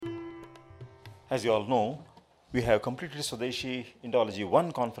As you all know, we have completed Swadeshi Indology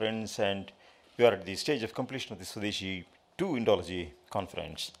 1 conference and we are at the stage of completion of the Swadeshi 2 Indology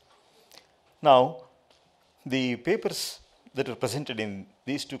conference. Now, the papers that were presented in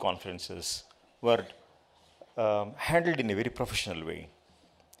these two conferences were handled in a very professional way.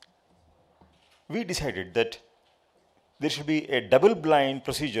 We decided that there should be a double-blind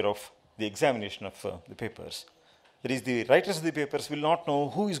procedure of the examination of the papers. That is, the writers of the papers will not know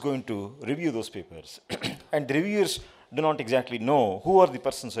who is going to review those papers. And the reviewers do not exactly know who are the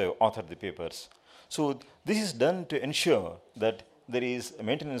persons who have authored the papers. So this is done to ensure that there is a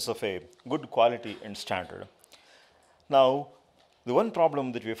maintenance of a good quality and standard. Now, the one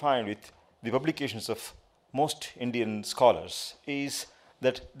problem that we find with the publications of most Indian scholars is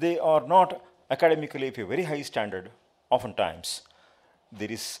that they are not academically of a very high standard oftentimes.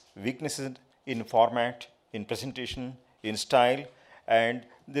 There is weaknesses in format, in presentation, in style, and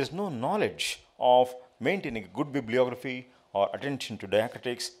there is no knowledge of maintaining a good bibliography or attention to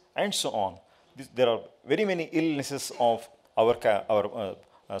diacritics and so on. There are very many illnesses of our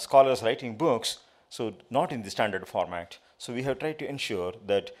scholars writing books, so not in the standard format. So we have tried to ensure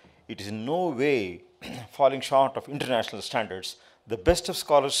that it is in no way falling short of international standards. The best of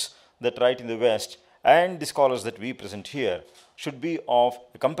scholars that write in the West and the scholars that we present here should be of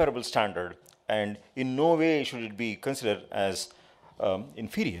a comparable standard, and in no way should it be considered as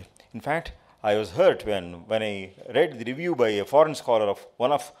inferior. In fact, I was hurt when I read the review by a foreign scholar of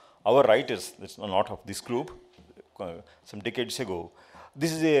one of our writers, that's not of this group, some decades ago.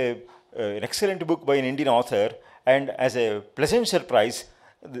 This is an excellent book by an Indian author, and as a pleasant surprise,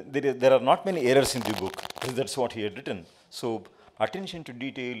 there are not many errors in the book. That's what he had written. So attention to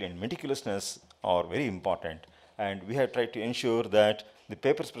detail and meticulousness are very important, and we have tried to ensure that the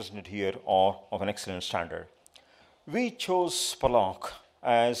papers presented here are of an excellent standard. We chose Pollock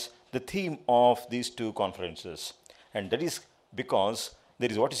as the theme of these two conferences, and that is because there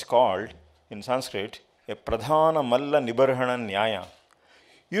is what is called in Sanskrit a pradhana malla nibarhana nyaya.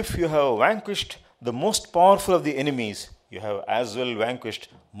 If you have vanquished the most powerful of the enemies, you have as well vanquished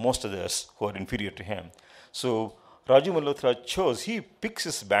most others who are inferior to him. So Raju Malhotra chose, he picks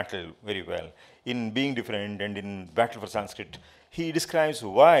his battle very well in Being Different and in Battle for Sanskrit. He describes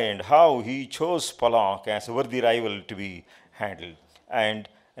why and how he chose Pollock as a worthy rival to be handled. And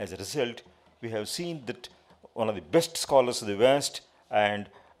as a result, we have seen that one of the best scholars of the West and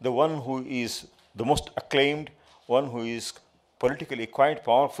the one who is the most acclaimed, one who is politically quite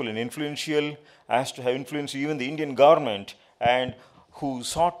powerful and influential, as to have influenced even the Indian government and who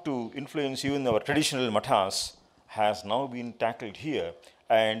sought to influence even our traditional mathas, has now been tackled here.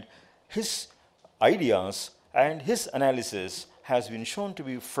 And his ideas and his analysis has been shown to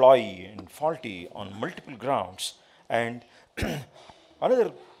be flawy and faulty on multiple grounds. And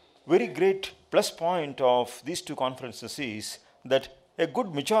another very great plus point of these two conferences is that a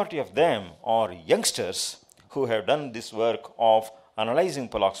good majority of them are youngsters who have done this work of analyzing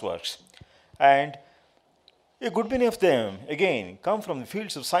Pollock's works. And a good many of them, again, come from the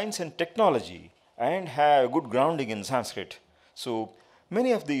fields of science and technology and have good grounding in Sanskrit. So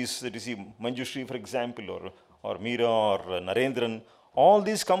many of these, that you see, Manjushri, for example, or Meera or Narendran, all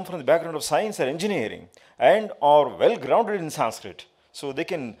these come from the background of science or engineering and are well grounded in Sanskrit. So they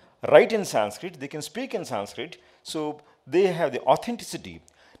can write in Sanskrit, they can speak in Sanskrit, so they have the authenticity.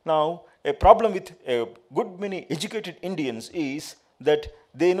 Now, a problem with a good many educated Indians is that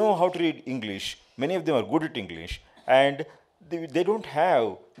they know how to read English. Many of them are good at English, and they don't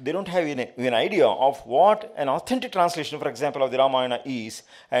have an idea of what an authentic translation, for example, of the Ramayana is,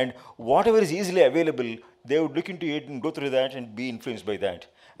 and whatever is easily available, they would look into it and go through that and be influenced by that.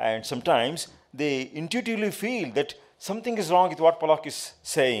 And sometimes they intuitively feel that something is wrong with what Pollock is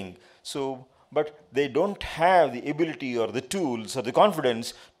saying. So, but they don't have the ability or the tools or the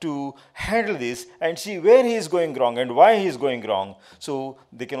confidence to handle this and see where he is going wrong and why he is going wrong. So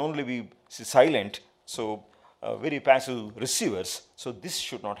they can only be silent, so very passive receivers. So this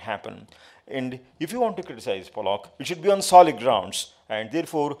should not happen. And if you want to criticize Pollock, it should be on solid grounds, and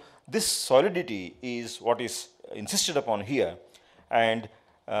therefore this solidity is what is insisted upon here, and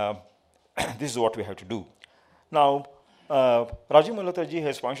this is what we have to do. Now, Raju Malhotra ji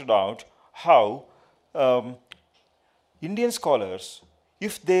has pointed out how Indian scholars,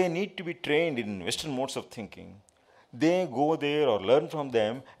 if they need to be trained in Western modes of thinking, they go there or learn from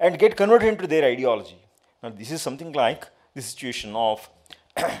them and get converted into their ideology. Now, this is something like the situation of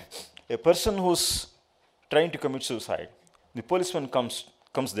a person who's trying to commit suicide. The policeman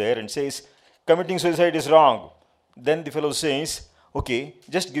comes there and says, committing suicide is wrong. Then the fellow says, okay,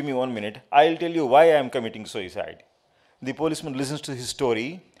 just give me 1 minute. I'll tell you why I am committing suicide. The policeman listens to his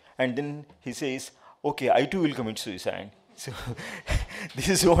story and then he says, okay, I too will commit suicide. So this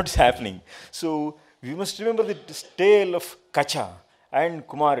is what's happening. So we must remember the tale of Kacha and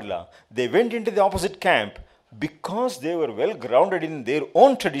Kumarila. They went into the opposite camp because they were well grounded in their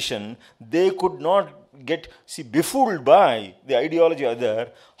own tradition. They could not get befooled by the ideology of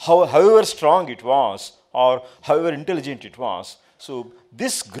other, however strong it was or however intelligent it was. So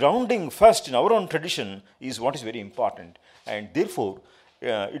this grounding first in our own tradition is what is very important, and therefore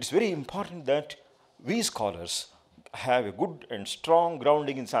it's very important that we scholars have a good and strong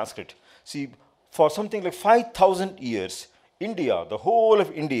grounding in Sanskrit. See, for something like 5,000 years, India, the whole of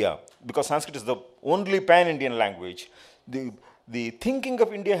India, because Sanskrit is the only pan-Indian language, the thinking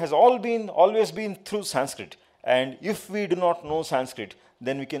of India has always been through Sanskrit. And if we do not know Sanskrit,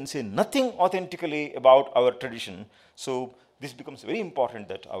 then we can say nothing authentically about our tradition. So this becomes very important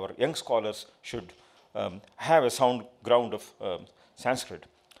that our young scholars should have a sound ground of Sanskrit.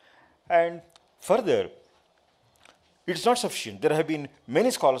 And further, it's not sufficient. There have been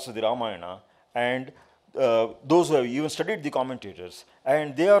many scholars of the Ramayana, and those who have even studied the commentators,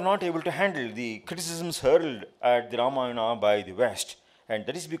 and they are not able to handle the criticisms hurled at the Ramayana by the West. And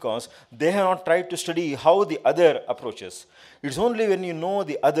that is because they have not tried to study how the other approaches. It's only when you know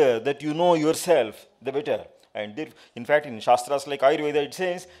the other that you know yourself the better. And in fact, in Shastras like Ayurveda, it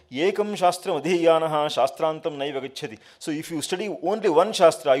says, Yekam Shastram Adhiyanaha Shastrantam Naiva Gacchati. So if you study only one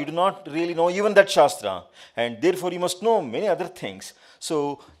Shastra, you do not really know even that Shastra. And therefore, you must know many other things.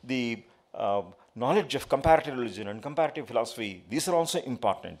 So the knowledge of comparative religion and comparative philosophy, these are also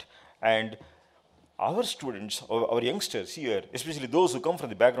important. And our students, or our youngsters here, especially those who come from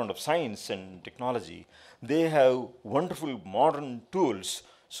the background of science and technology, they have wonderful modern tools.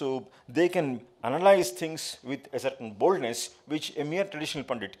 So they can analyze things with a certain boldness which a mere traditional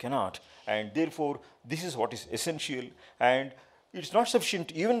Pandit cannot. And therefore, this is what is essential. And it's not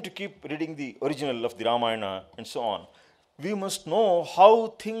sufficient even to keep reading the original of the Ramayana and so on. We must know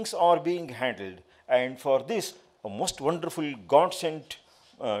how things are being handled. And for this, a most wonderful God-sent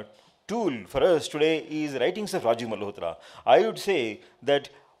tool for us today is the writings of Rajiv Malhotra. I would say that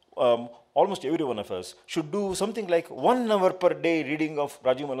almost every one of us should do something like 1 hour per day reading of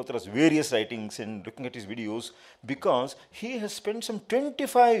Rajiv Malhotra's various writings and looking at his videos, because he has spent some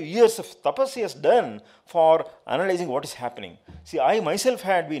 25 years of tapas he has done for analyzing what is happening. See, I myself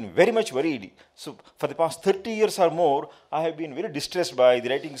had been very much worried. So for the past 30 years or more, I have been very distressed by the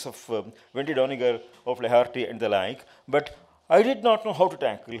writings of Wendy Doniger, of Laharty and the like, but I did not know how to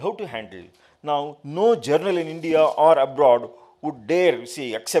tackle, how to handle. Now, no journal in India or abroad would dare,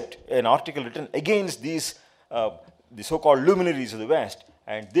 accept an article written against these, the so-called luminaries of the West.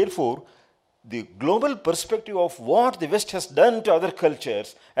 And therefore, the global perspective of what the West has done to other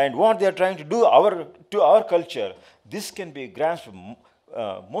cultures and what they are trying to do to our culture, this can be grasped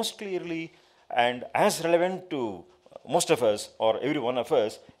most clearly and as relevant to most of us, or every one of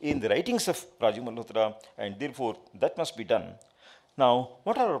us, in the writings of Rajiv Malhotra, and therefore that must be done. Now,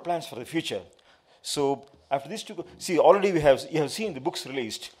 what are our plans for the future? So, after these two, already you have seen the books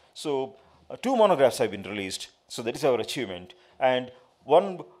released. So, 2 monographs have been released. So, that is our achievement. And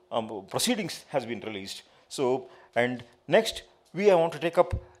 1 proceedings has been released. So, and next, we want to take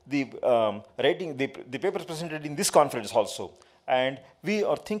up the writing, the papers presented in this conference also. And we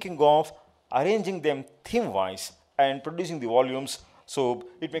are thinking of arranging them theme-wise and producing the volumes. So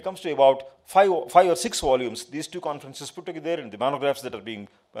it may come to about 5 or 6 volumes, these 2 conferences put together and the monographs that are being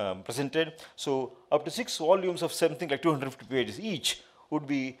presented. So up to 6 volumes of something like 250 pages each would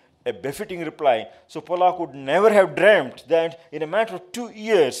be a befitting reply. So Pollock would never have dreamt that in a matter of 2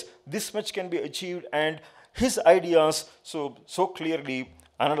 years, this much can be achieved, and his ideas so clearly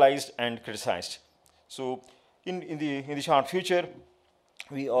analyzed and criticized. So in the short future,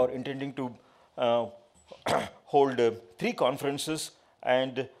 we are intending to hold 3 conferences,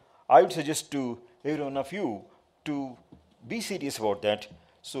 and I would suggest to every one of you to be serious about that.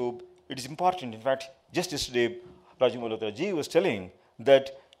 So it is important. In fact, just yesterday, Rajiv Malhotra ji was telling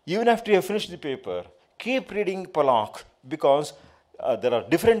that even after you have finished the paper, keep reading Pollock, because there are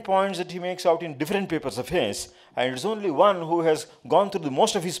different points that he makes out in different papers of his, and it's only one who has gone through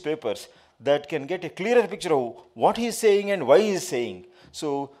most of his papers that can get a clearer picture of what he is saying and why he is saying.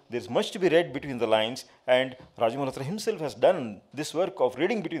 So there's much to be read between the lines, and Rajiv Malhotra himself has done this work of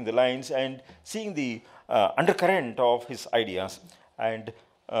reading between the lines and seeing the undercurrent of his ideas. And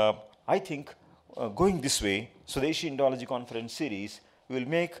I think going this way, Swadeshi Indology Conference series will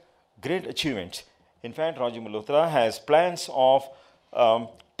make great achievements. In fact, Rajiv Malhotra has plans of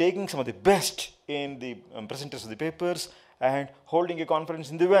taking some of the best in the presenters of the papers and holding a conference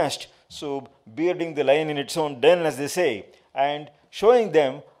in the West. So bearding the lion in its own den, as they say, and showing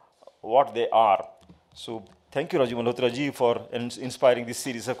them what they are. So thank you, Raju Malhotra ji, for inspiring this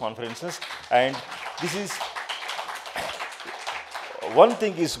series of conferences. And this is, one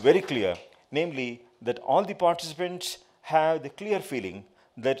thing is very clear, namely that all the participants have the clear feeling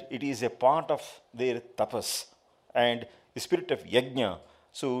that it is a part of their tapas and the spirit of yajna.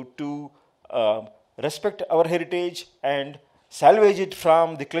 So to respect our heritage and salvage it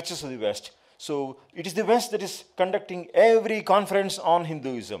from the clutches of the West. So it is the West that is conducting every conference on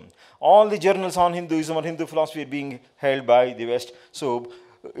Hinduism. All the journals on Hinduism or Hindu philosophy are being held by the West. So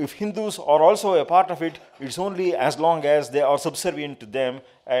if Hindus are also a part of it, it's only as long as they are subservient to them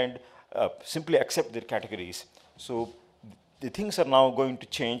and simply accept their categories. So the things are now going to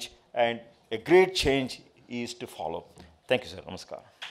change, and a great change is to follow. Thank you, sir. Namaskar.